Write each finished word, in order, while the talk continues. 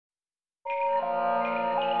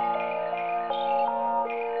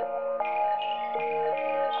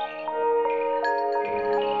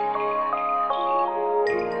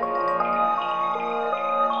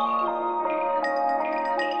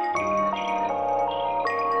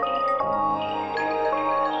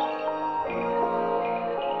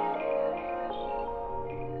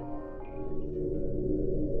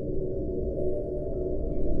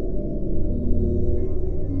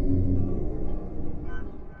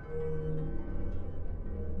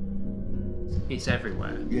it's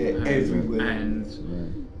everywhere. Yeah, everywhere.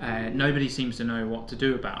 And nobody seems to know what to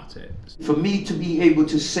do about it. For me to be able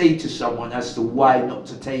to say to someone as to why not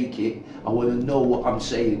to take it, I want to know what I'm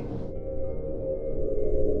saying.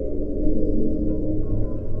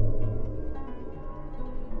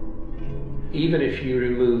 Even if you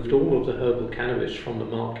removed all of the herbal cannabis from the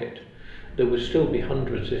market, there would still be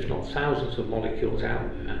hundreds, if not thousands, of molecules out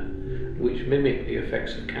there which mimic the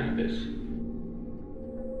effects of cannabis.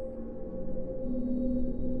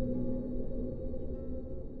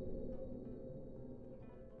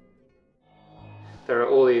 There are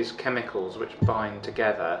all these chemicals which bind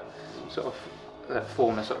together, sort of that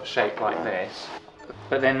form a sort of shape like this,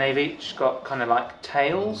 but then they've each got kind of like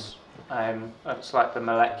tails. It's like the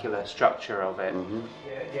molecular structure of it.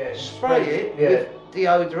 Yeah. Spray it with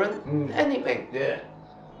deodorant, anything. Yeah.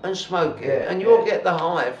 And smoke it, and you'll get the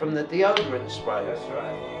high from the deodorant spray. That's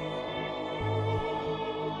right.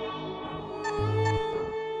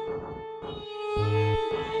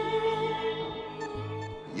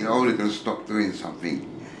 You're only going to stop doing something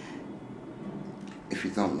if you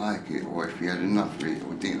don't like it, or if you had enough of it,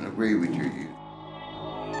 or didn't agree with you.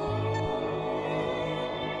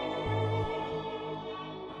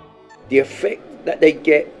 The effect that they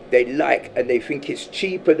get, they like, and they think it's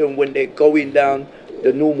cheaper than when they're going down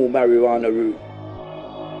the normal marijuana route.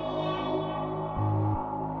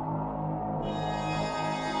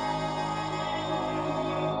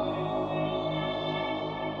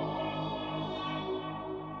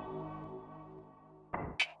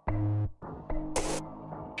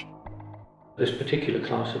 This particular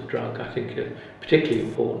class of drug, I think, is particularly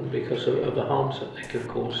important because of the harms that they can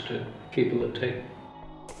cause to people that take them.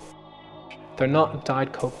 They're not a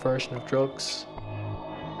Diet Coke version of drugs.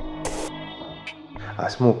 I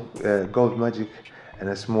smoke Gold Magic, and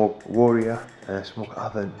I smoke Warrior, and I smoke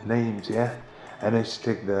other names, yeah? And I used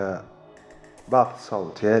to take the bath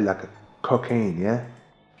salt, yeah, like a cocaine, yeah?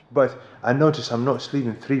 But I notice I'm not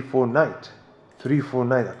sleeping 3-4 nights. 3-4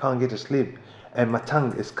 nights, I can't get to sleep. And my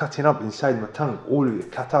tongue is cutting up inside my tongue, all of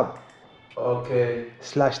it cut up. Okay.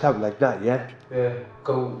 Slashed up like that, yeah? Yeah.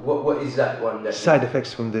 Go. What is that one? Side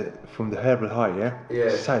effects from the herbal high, yeah? Yeah.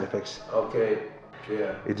 Side effects. Okay.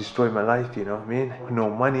 Yeah. It destroyed my life, you know what I mean? No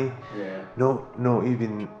money. Yeah. No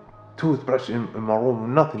even toothbrush in my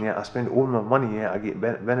room, nothing, yeah? I spend all my money, yeah? I get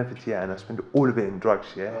benefits, yeah? And I spend all of it in drugs,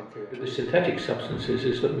 yeah? Okay. The synthetic substances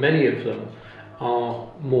is that many of them are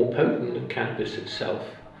more potent than cannabis itself.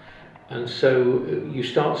 And so you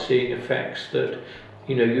start seeing effects that,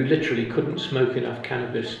 you know, you literally couldn't smoke enough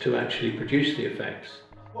cannabis to actually produce the effects.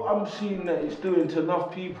 What I'm seeing that it's doing to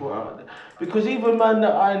enough people out there, because even man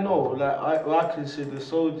that I know, like I consider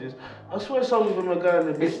soldiers, I swear some of them are going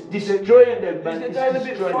a bit. It's destroying them, man. They're going a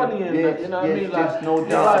bit funny and that, you know what I mean? Like, there's no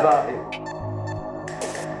doubt about it.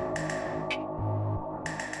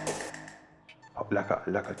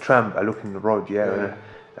 Like a tramp, I look in the road, yeah, and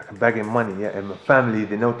like I'm begging money, yeah, and my family,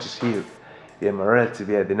 they notice here, yeah, my relative,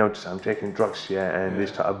 yeah, they notice I'm taking drugs, yeah, and they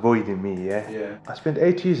start avoiding me, yeah. I spent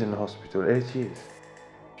 8 years in the hospital, 8 years.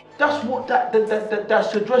 That's what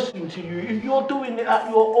that's addressing to you. If you're doing it at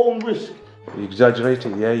your own risk. You exaggerate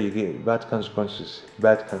it, yeah, you get bad consequences.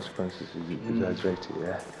 Bad consequences, you exaggerate it,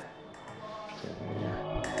 yeah.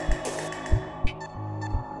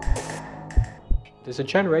 There's a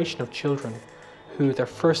generation of children who their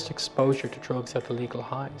first exposure to drugs at the legal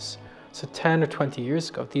highs. So 10 or 20 years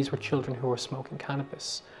ago, these were children who were smoking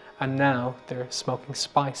cannabis. And now they're smoking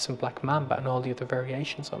spice and black mamba and all the other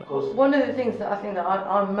variations on it. One of the things that I think that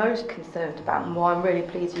I'm most concerned about, and why I'm really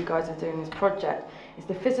pleased you guys are doing this project, is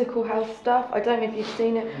the physical health stuff. I don't know if you've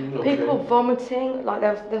seen it. Okay. People vomiting, like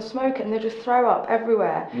they'll smoke it and they'll just throw up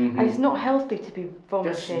everywhere. And it's not healthy to be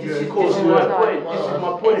vomiting. This is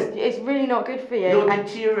my point. It's really not good for you. You're and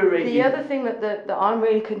deteriorating. the other thing that I'm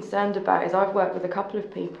really concerned about is I've worked with a couple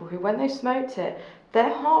of people who, when they smoked it,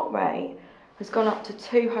 their heart rate has gone up to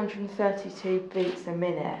 232 beats a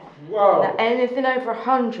minute. Wow. Now, anything over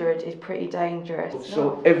 100 is pretty dangerous.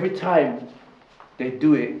 So every time they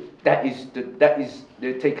do it, that is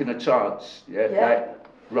they're taking a chance. Yeah. Like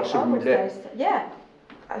Russian roulette. Yeah.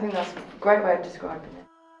 I think that's a great way of describing it.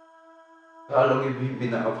 How long have you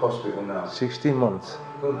been out of hospital now? 16 months.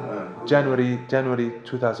 Good man. January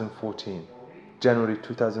 2014. January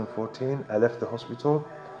 2014, I left the hospital.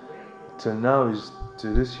 Till now is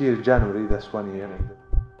to this year, January, that's 1 year.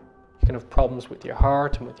 You can have problems with your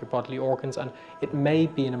heart and with your bodily organs, and it may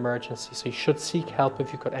be an emergency, so you should seek help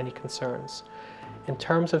if you've got any concerns. In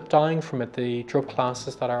terms of dying from it, the drug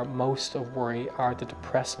classes that are most of worry are the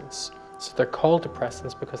depressants. So they're called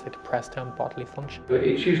depressants because they depress down bodily function.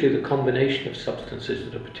 It's usually the combination of substances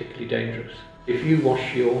that are particularly dangerous. If you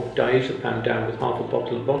wash your diazepam down with half a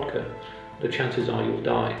bottle of vodka, the chances are you'll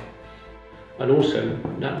die. And also,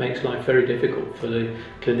 that makes life very difficult for the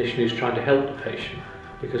clinician who's trying to help the patient,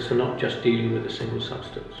 because they're not just dealing with a single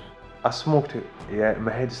substance. I smoked it, yeah,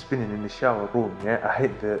 my head is spinning in the shower room, yeah. I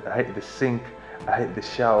hit the sink, I hit the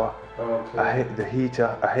shower, I hit the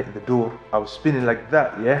heater, I hit the door. I was spinning like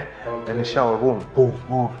that, yeah, in the shower room. Boom,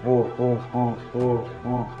 boom, boom, boom, boom, boom,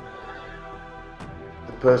 boom.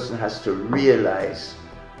 The person has to realize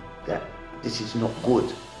that this is not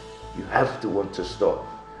good. You have to want to stop.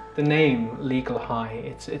 The name legal high,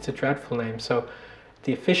 it's a dreadful name. So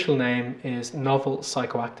the official name is novel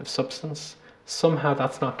psychoactive substance. Somehow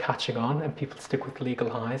that's not catching on and people stick with legal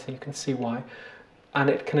highs, and you can see why. And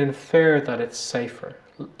it can infer that it's safer.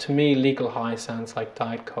 To me, legal high sounds like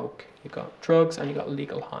Diet Coke. You got drugs and you got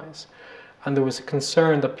legal highs. And there was a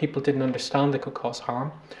concern that people didn't understand they could cause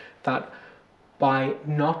harm, that by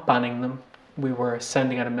not banning them, we were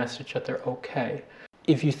sending out a message that they're okay.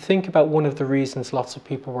 If you think about one of the reasons lots of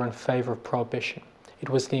people were in favour of prohibition, it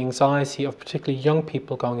was the anxiety of particularly young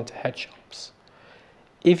people going into head shops.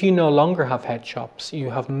 If you no longer have head shops,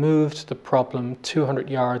 you have moved the problem 200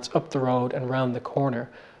 yards up the road and round the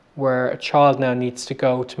corner, where a child now needs to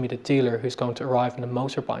go to meet a dealer who's going to arrive on a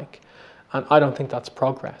motorbike. And I don't think that's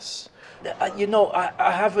progress. You know,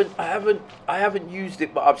 I haven't used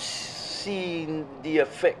it, but I've seen the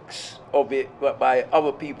effects of it by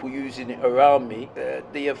other people using it around me.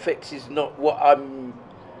 The effects is not what I'm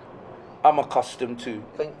accustomed to.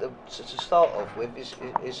 I think to start off with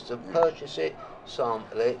is to purchase it,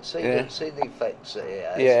 sample it, see the effects that it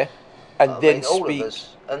has. Yeah, and then all speak. of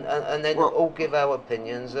us, and then all give our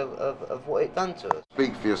opinions of what it done to us.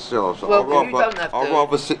 Speak for yourselves. Well, I'd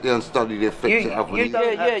rather sit there and study the effects of other You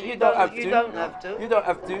don't have to. You don't have to. You don't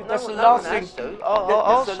have to. No, That's the no last one has thing. to.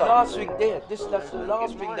 I'll That's the last sample thing it. there. That's the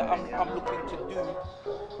last thing that I'm looking to do.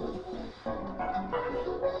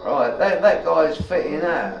 Right, that guy's fitting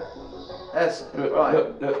out. That's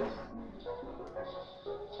right. Look.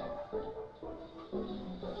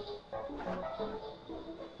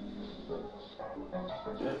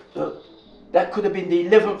 Look, that could have been the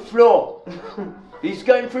 11th floor. He's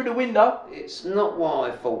going through the window. It's not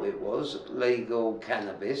what I thought it was, legal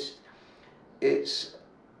cannabis. It's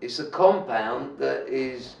a compound that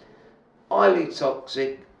is highly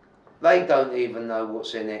toxic. They don't even know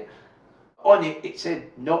what's in it. On it, it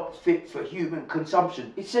said not fit for human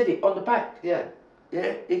consumption. It said it on the back. Yeah.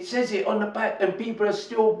 Yeah, it says it on the back, and people are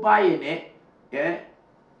still buying it, yeah,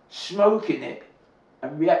 smoking it,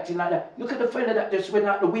 and reacting like that. Look at the fella that just went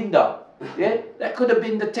out the window. Yeah, that could have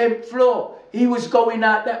been the 10th floor. He was going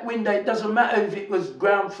out that window. It doesn't matter if it was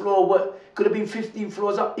ground floor, what could have been 15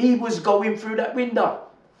 floors up. He was going through that window.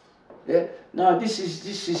 Yeah, no, this is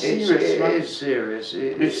serious. It is serious.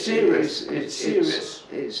 It's serious. It's serious.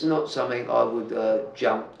 It's not something I would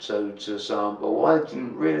jump to sample. I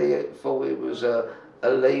really thought it was a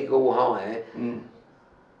legal high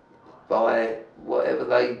by whatever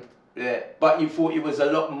they. Yeah, but you thought it was a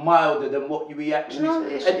lot milder than what you actually. No,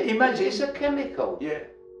 imagine it's a chemical. Yeah.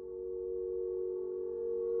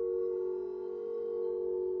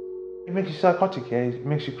 It makes you psychotic, yeah. It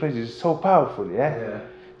makes you crazy. It's so powerful, yeah.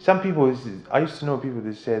 Some people, I used to know people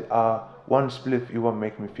that said, one spliff, you won't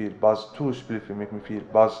make me feel buzz. 2 spliff, you make me feel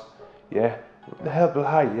buzz. Yeah. The herbal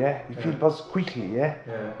high, yeah. You feel buzz quickly, yeah.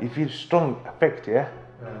 You feel strong effect, yeah.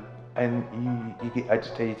 And you get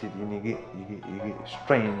agitated and you get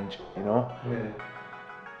strange, you know.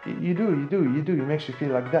 You do. It makes you feel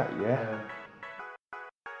like that, yeah.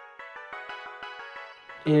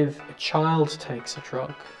 If a child takes a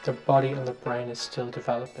drug, their body and their brain is still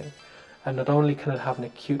developing. And not only can it have an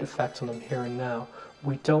acute effect on them here and now,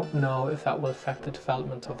 we don't know if that will affect the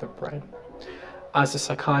development of their brain. As a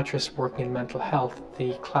psychiatrist working in mental health,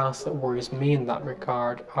 the class that worries me in that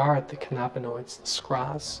regard are the cannabinoids, the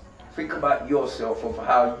SCRAs. Think about yourself of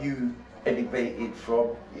how you elevated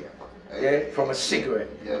from from a cigarette.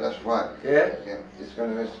 Yeah, that's right. Yeah? Yeah, it's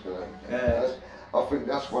going to escalate. Yeah. I think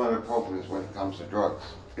that's one of the problems when it comes to drugs.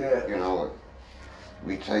 Yeah. You know,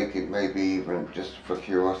 we take it maybe even just for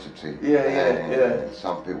curiosity. Yeah.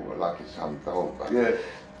 Some people like it, some don't. But Yeah.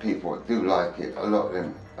 people that do like it, a lot of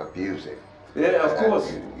them abuse it. Yeah, of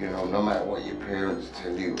course. You know, no matter what your parents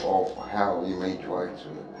tell you or how you may try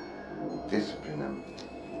to discipline them,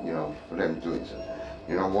 you know, for them doing it.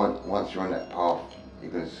 You know, once you're on that path,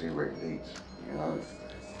 you're going to see where it leads, you know.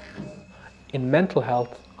 In mental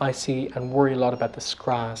health, I see and worry a lot about the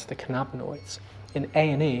SCRAs, the cannabinoids. In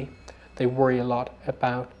A&E, they worry a lot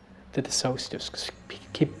about the dissociatives. 'Cause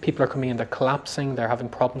people are coming in, they're collapsing, they're having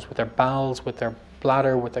problems with their bowels, with their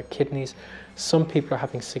bladder, with their kidneys. Some people are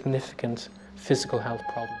having significant physical health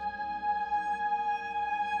problems.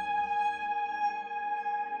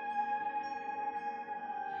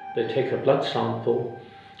 They take a blood sample,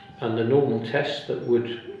 and the normal tests that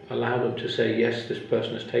would allow them to say, yes, this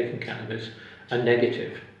person has taken cannabis, are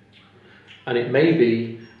negative. And it may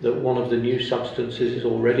be that one of the new substances is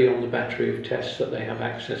already on the battery of tests that they have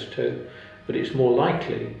access to, but it's more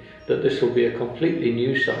likely that this will be a completely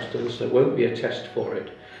new substance, there won't be a test for it.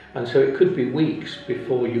 And so it could be weeks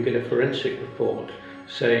before you get a forensic report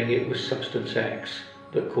saying it was substance X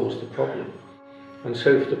that caused the problem. And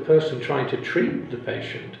so for the person trying to treat the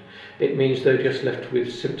patient, it means they're just left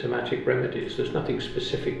with symptomatic remedies. There's nothing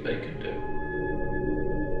specific they can do.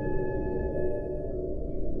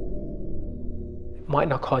 It might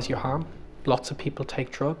not cause you harm. Lots of people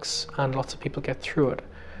take drugs and lots of people get through it.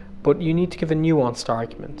 But you need to give a nuanced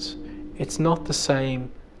argument. It's not the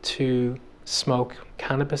same to smoke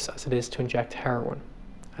cannabis as it is to inject heroin.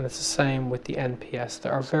 And it's the same with the NPS.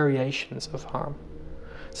 There are variations of harm.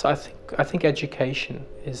 So I think education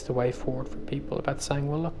is the way forward for people about saying,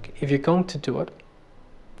 well, look, if you're going to do it,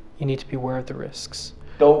 you need to be aware of the risks.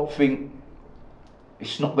 Don't think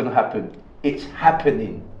it's not going to happen. It's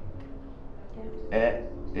happening.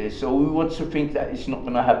 So we want to think that it's not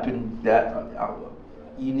going to happen, that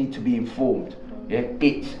you need to be informed. Yeah,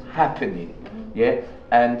 it's happening. Yeah,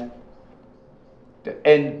 and the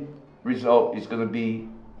end result is going to be,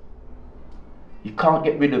 you can't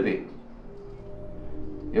get rid of it.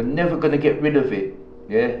 You're never going to get rid of it.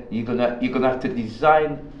 Yeah, you're gonna have to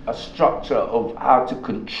design a structure of how to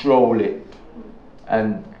control it,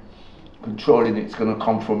 and controlling it's going to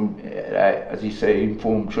come from, as you say,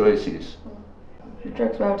 informed choices. The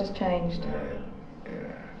drugs world has changed.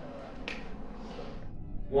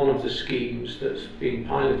 One of the schemes that's being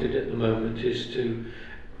piloted at the moment is to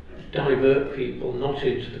divert people not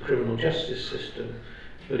into the criminal justice system,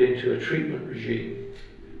 but into a treatment regime.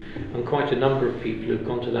 And quite a number of people who've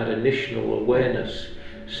gone to that initial awareness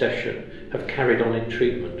session have carried on in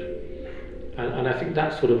treatment. And I think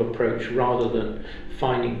that sort of approach, rather than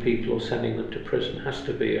finding people or sending them to prison, has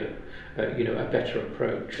to be a better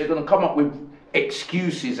approach. They're going to come up with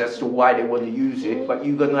excuses as to why they want to use it, but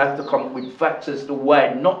you're going to have to come up with facts as to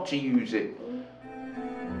why not to use it.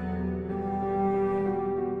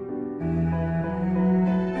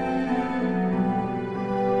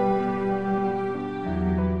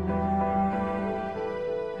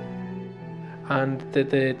 And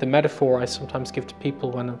the metaphor I sometimes give to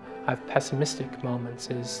people when I have pessimistic moments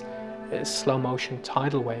is a slow motion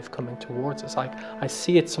tidal wave coming towards us. I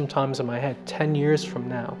see it sometimes in my head. 10 years from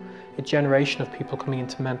now, a generation of people coming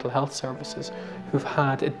into mental health services who've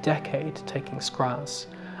had a decade taking SCRAS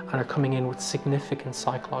and are coming in with significant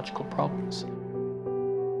psychological problems.